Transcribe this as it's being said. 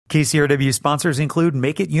KCRW sponsors include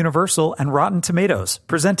Make It Universal and Rotten Tomatoes,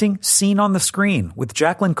 presenting Scene on the Screen with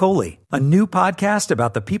Jacqueline Coley, a new podcast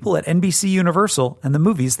about the people at NBC Universal and the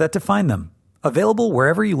movies that define them. Available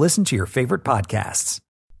wherever you listen to your favorite podcasts.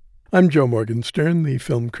 I'm Joe Morgenstern, the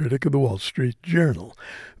film critic of the Wall Street Journal.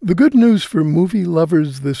 The good news for movie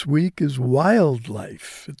lovers this week is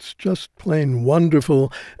wildlife. It's just plain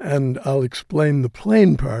wonderful, and I'll explain the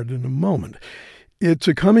plain part in a moment. It's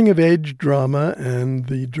a coming-of-age drama and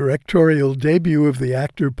the directorial debut of the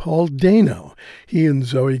actor Paul Dano. He and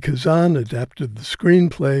Zoe Kazan adapted the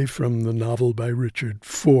screenplay from the novel by Richard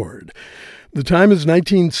Ford. The time is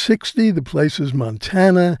 1960, the place is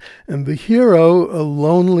Montana, and the hero, a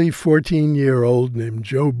lonely 14-year-old named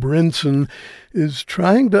Joe Brinson, is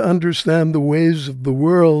trying to understand the ways of the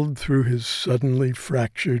world through his suddenly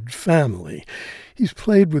fractured family. He's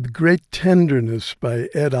played with great tenderness by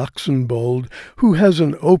Ed Oxenbould, who has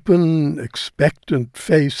an open, expectant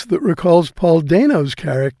face that recalls Paul Dano's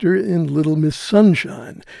character in Little Miss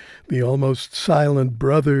Sunshine, the almost silent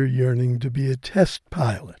brother yearning to be a test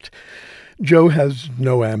pilot. Joe has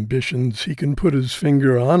no ambitions he can put his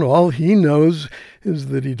finger on. All he knows is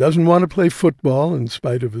that he doesn't want to play football in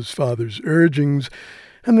spite of his father's urgings,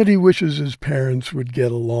 and that he wishes his parents would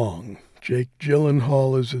get along. Jake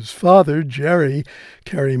Gyllenhaal is his father, Jerry.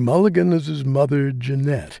 Carey Mulligan is his mother,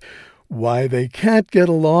 Jeanette. Why they can't get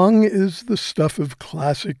along is the stuff of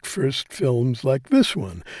classic first films like this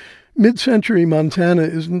one. Mid-century Montana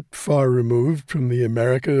isn't far removed from the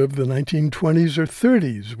America of the 1920s or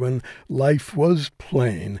 30s, when life was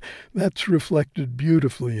plain. That's reflected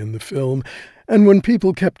beautifully in the film, and when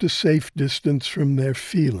people kept a safe distance from their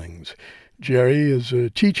feelings. Jerry is a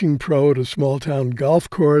teaching pro at a small-town golf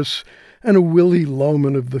course and a Willie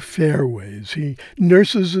Loman of the fairways. He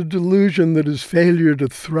nurses a delusion that his failure to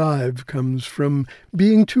thrive comes from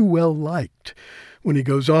being too well-liked. When he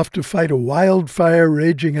goes off to fight a wildfire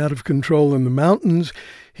raging out of control in the mountains,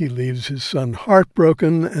 he leaves his son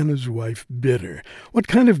heartbroken and his wife bitter. What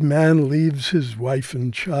kind of man leaves his wife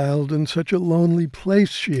and child in such a lonely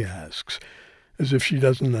place, she asks, as if she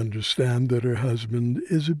doesn't understand that her husband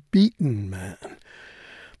is a beaten man.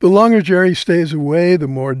 The longer Jerry stays away, the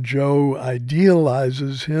more Joe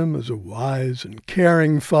idealizes him as a wise and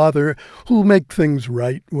caring father who'll make things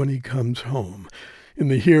right when he comes home. In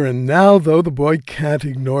the here and now, though, the boy can't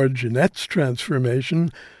ignore Jeanette's transformation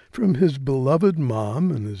from his beloved mom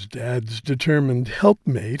and his dad's determined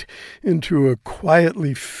helpmate into a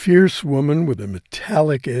quietly fierce woman with a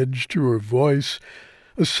metallic edge to her voice,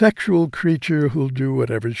 a sexual creature who'll do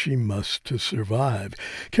whatever she must to survive.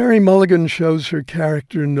 Carey Mulligan shows her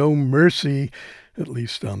character no mercy, at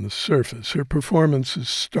least on the surface. Her performance is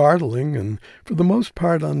startling and, for the most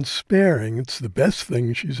part, unsparing. It's the best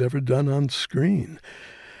thing she's ever done on screen.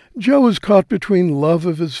 Joe is caught between love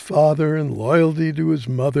of his father and loyalty to his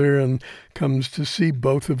mother and comes to see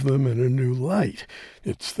both of them in a new light.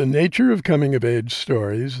 It's the nature of coming-of-age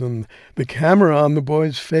stories, and the camera on the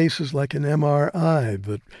boy's face is like an MRI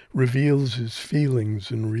that reveals his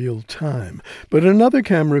feelings in real time. But another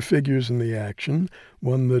camera figures in the action,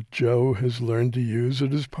 one that Joe has learned to use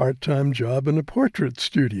at his part-time job in a portrait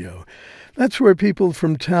studio. That's where people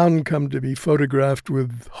from town come to be photographed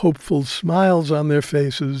with hopeful smiles on their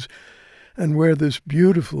faces, and where this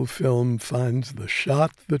beautiful film finds the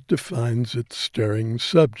shot that defines its stirring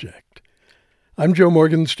subject. I'm Joe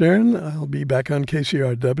Morgenstern. I'll be back on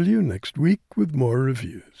KCRW next week with more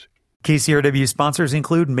reviews. KCRW sponsors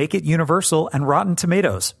include Make It Universal and Rotten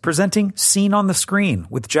Tomatoes, presenting Scene on the Screen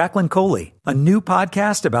with Jacqueline Coley, a new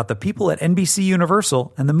podcast about the people at NBC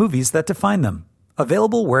Universal and the movies that define them.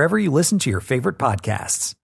 Available wherever you listen to your favorite podcasts.